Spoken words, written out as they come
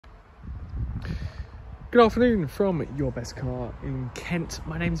Good afternoon from Your Best Car in Kent.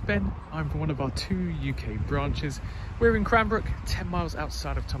 My name's Ben. I'm from one of our 2 UK branches. We're in Cranbrook, 10 miles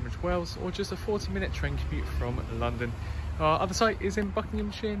outside of Tunbridge Wells, or just a 40-minute train commute from London. Our other site is in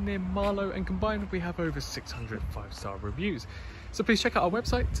Buckinghamshire near Marlow, and combined we have over 600 5-star reviews. So please check out our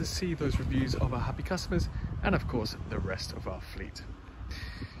website to see those reviews of our happy customers and of course the rest of our fleet.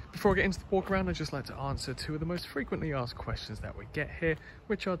 Before I get into the walk around, I'd just like to answer 2 of the most frequently asked questions that we get here,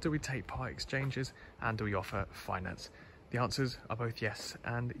 which are: do we take part exchanges and do we offer finance? The answers are both yes,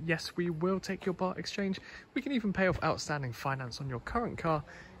 and yes, we will take your part exchange. We can even pay off outstanding finance on your current car.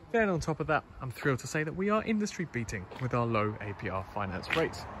 Then on top of that, I'm thrilled to say that we are industry beating with our low APR finance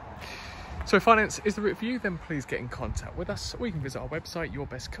rates. So if finance is the route for you, then please get in contact with us, or you can visit our website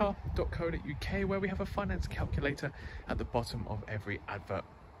yourbestcar.co.uk, where we have a finance calculator at the bottom of every advert.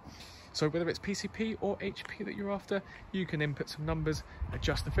 So whether it's PCP or HP that you're after, you can input some numbers,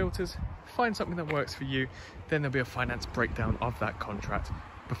 adjust the filters, find something that works for you, then there'll be a finance breakdown of that contract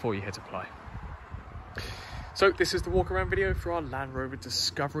before you hit apply. So this is the walk around video for our Land Rover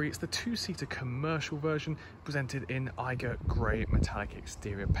Discovery. It's the 2-seater commercial version, presented in Eiger grey metallic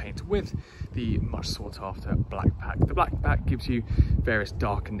exterior paint with the much sought after black pack. The black pack gives you various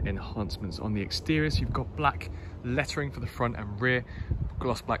darkened enhancements on the exterior. So you've got black lettering for the front and rear,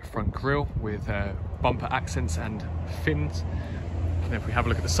 gloss black front grille with bumper accents and fins. And if we have a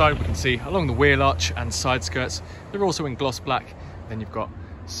look at the side, we can see along the wheel arch and side skirts, they're also in gloss black. Then you've got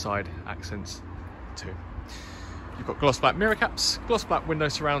side accents too. You've got gloss black mirror caps, gloss black window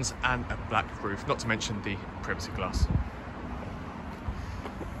surrounds and a black roof, not to mention the privacy glass.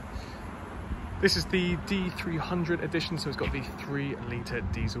 This is the D300 edition, so it's got the 3-litre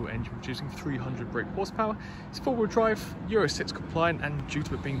diesel engine producing 300 brake horsepower. It's 4-wheel drive, Euro 6 compliant, and due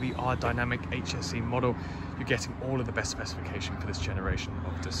to it being the R-Dynamic HSE model, you're getting all of the best specification for this generation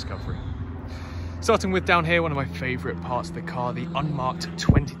of Discovery. Starting with down here, one of my favourite parts of the car, the unmarked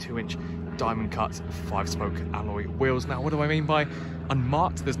 22-inch diamond cut 5-spoke alloy wheels. Now, what do I mean by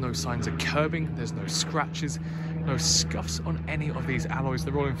unmarked? There's no signs of curbing, there's no scratches, no scuffs on any of these alloys.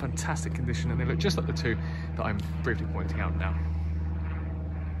 They're all in fantastic condition and they look just like the 2 that I'm briefly pointing out now.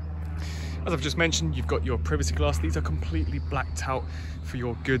 As I've just mentioned, you've got your privacy glass. These are completely blacked out for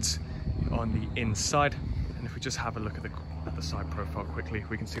your goods on the inside. And if we just have a look at the side profile quickly,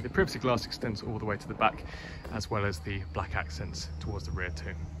 we can see the privacy glass extends all the way to the back, as well as the black accents towards the rear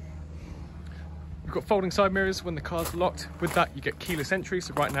too. You've got folding side mirrors when the car's locked. With that, you get keyless entry.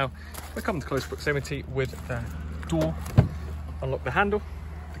 So right now, we're coming to close proximity with the door. Unlock the handle.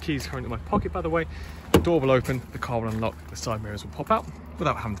 The key's currently in my pocket, by the way. The door will open, the car will unlock, the side mirrors will pop out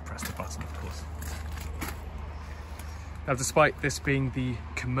without having to press the button, of course. Now, despite this being the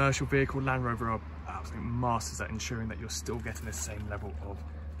commercial vehicle, Land Rover are absolute masters at ensuring that you're still getting the same level of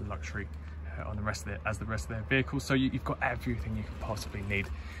luxury on the rest of as the rest of their vehicles. So you've got everything you could possibly need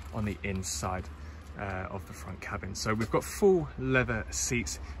on the inside of the front cabin. So we've got full leather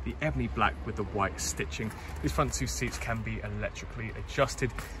seats, the ebony black with the white stitching. These front 2 seats can be electrically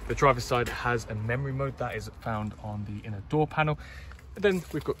adjusted. The driver's side has a memory mode that is found on the inner door panel. And then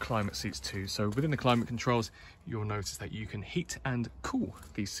we've got climate seats too. So within the climate controls, you'll notice that you can heat and cool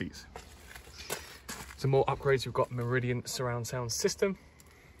these seats. Some more upgrades, we've got Meridian surround sound system.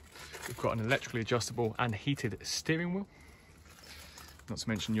 We've got an electrically adjustable and heated steering wheel. Not to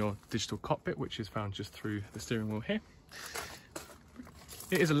mention your digital cockpit, which is found just through the steering wheel here.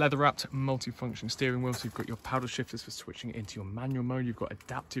 It is a leather-wrapped multi-function steering wheel, so you've got your paddle shifters for switching into your manual mode. You've got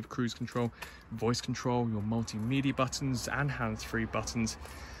adaptive cruise control, voice control, your multimedia buttons and hands-free buttons.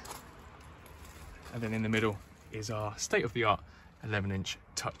 And then in the middle is our state-of-the-art 11-inch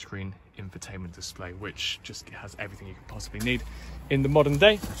touchscreen infotainment display, which just has everything you could possibly need in the modern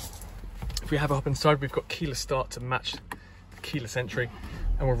day. If we have a hop inside, we've got keyless start to match the keyless entry,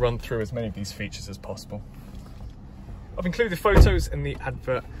 and we'll run through as many of these features as possible. I've included photos in the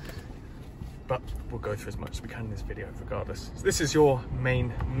advert, but we'll go through as much as we can in this video regardless. So this is your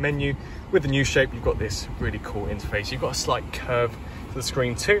main menu. With the new shape, you've got this really cool interface. You've got a slight curve to the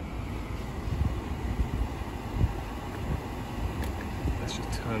screen too. Let's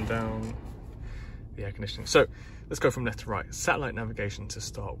just turn down the air conditioning. So let's go from left to right. Satellite navigation to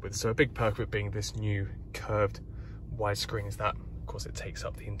start with. So a big perk of it being this new curved widescreen is that, of course, it takes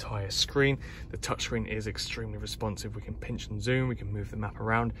up the entire screen. The touchscreen is extremely responsive. We can pinch and zoom, we can move the map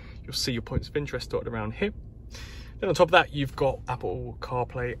around. You'll see your points of interest dotted around here. Then on top of that, you've got Apple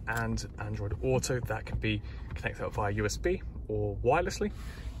CarPlay and Android Auto that can be connected up via USB or wirelessly.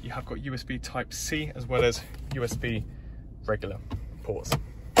 You have got USB Type-C as well as USB regular ports.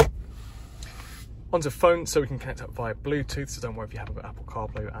 Onto phone, so we can connect up via Bluetooth, so don't worry if you haven't got Apple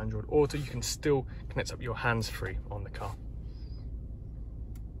CarPlay or Android Auto, you can still connect up your hands-free on the car.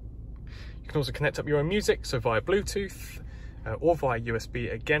 You can also connect up your own music, so via Bluetooth or via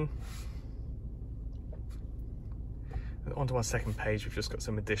USB again. And onto our second page, we've just got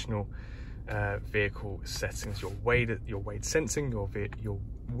some additional vehicle settings, your weight sensing, your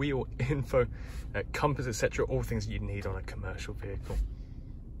wheel info, compass, etc. All things that you need on a commercial vehicle.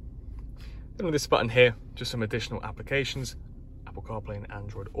 Then on this button here, just some additional applications, Apple CarPlay and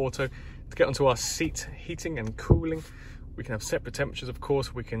Android Auto. To get onto our seat heating and cooling, we can have separate temperatures, of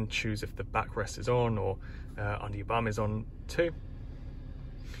course. We can choose if the backrest is on or under your bum is on too.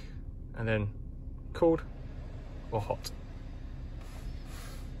 And then cooled or hot.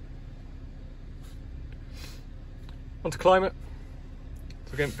 Onto climate.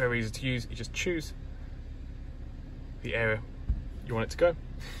 So again, very easy to use. You just choose the area you want it to go.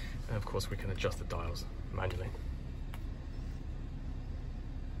 And of course we can adjust the dials manually.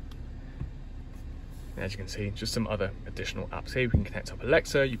 And as you can see, just some other additional apps here. We can connect up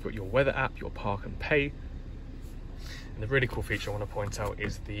Alexa, you've got your weather app, your park and pay. And the really cool feature I want to point out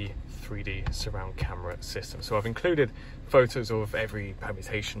is the 3D surround camera system. So I've included photos of every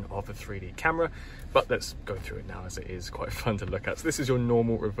permutation of the 3D camera, but let's go through it now as it is quite fun to look at. So this is your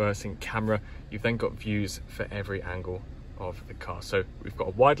normal reversing camera. You've then got views for every angle of the car. So we've got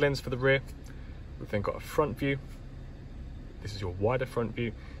a wide lens for the rear, we've then got a front view, this is your wider front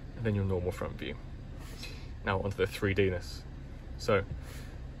view, and then your normal front view. Now onto the 3D-ness. So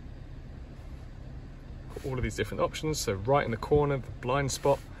all of these different options, so right in the corner, the blind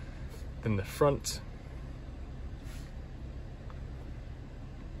spot, then the front,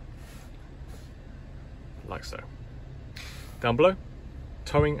 like so. Down below,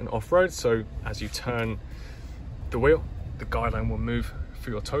 towing and off-road, so as you turn the wheel, the guideline will move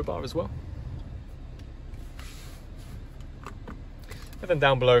through your tow bar as well. And then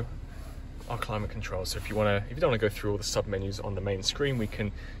down below, our climate control. So if you don't want to go through all the sub menus on the main screen, we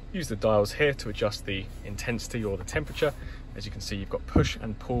can use the dials here to adjust the intensity or the temperature. As you can see, you've got push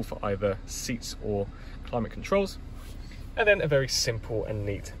and pull for either seats or climate controls. And then a very simple and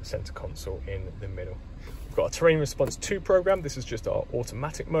neat center console in the middle. We've got a terrain response 2 program. This is just our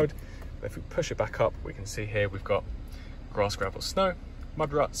automatic mode. If we push it back up, we can see here we've got grass, gravel, snow,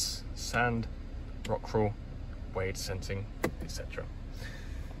 mud ruts, sand, rock crawl, wade sensing, etc.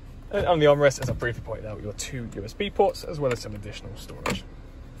 And on the armrest, as I briefly pointed out, your 2 USB ports as well as some additional storage.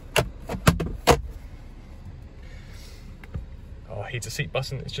 Our heater seat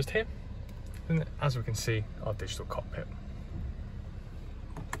button is just here. And as we can see, our digital cockpit.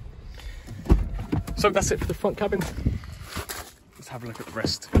 So that's it for the front cabin. Let's have a look at the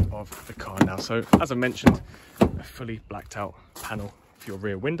rest of the car now. So as I mentioned, a fully blacked out panel for your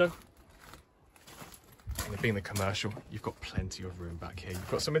rear window. And being the commercial, you've got plenty of room back here.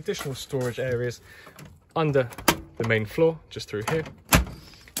 You've got some additional storage areas under the main floor, just through here.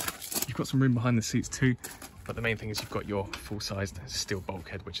 You've got some room behind the seats too, but the main thing is you've got your full-sized steel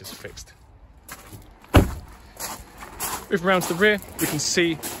bulkhead, which is fixed. Moving around to the rear, we can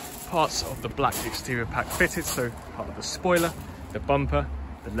see parts of the black exterior pack fitted, so part of the spoiler, the bumper,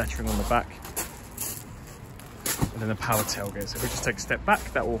 the lettering on the back, and then the power tailgate. So if we just take a step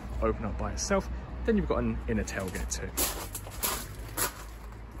back, that will open up by itself. Then you've got an inner tailgate too.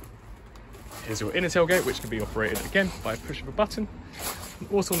 Here's your inner tailgate, which can be operated again by a push of a button. And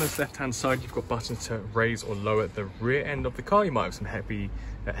also on this left-hand side, you've got buttons to raise or lower the rear end of the car. You might have some heavy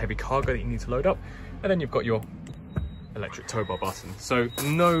cargo that you need to load up. And then you've got your electric tow bar button. So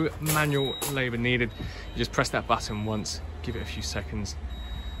no manual labor needed. You just press that button once, give it a few seconds,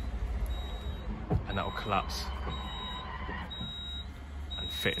 and that will collapse and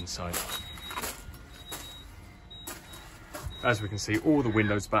fit inside. As we can see, all the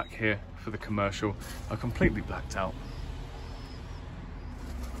windows back here for the commercial are completely blacked out.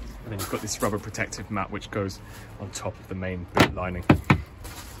 And then you've got this rubber protective mat which goes on top of the main boot lining.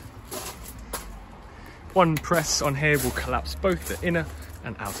 One press on here will collapse both the inner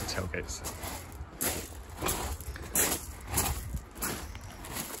and outer tailgates.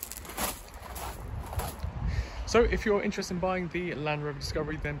 So if you're interested in buying the Land Rover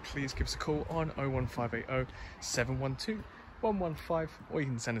Discovery, then please give us a call on 01580 712 115, or you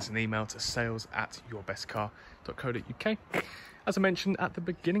can send us an email to sales@yourbestcar.co.uk. As I mentioned at the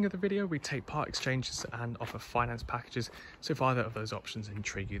beginning of the video, we take part exchanges and offer finance packages. So if either of those options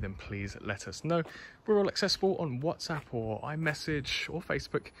intrigue you, then please let us know. We're all accessible on WhatsApp or iMessage or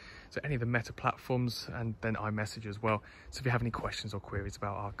Facebook, so any of the Meta platforms, and then iMessage as well. So if you have any questions or queries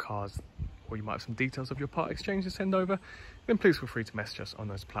about our cars or you might have some details of your part exchange to send over, then please feel free to message us on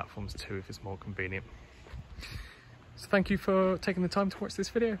those platforms too if it's more convenient. So thank you for taking the time to watch this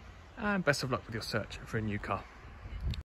video, and best of luck with your search for a new car.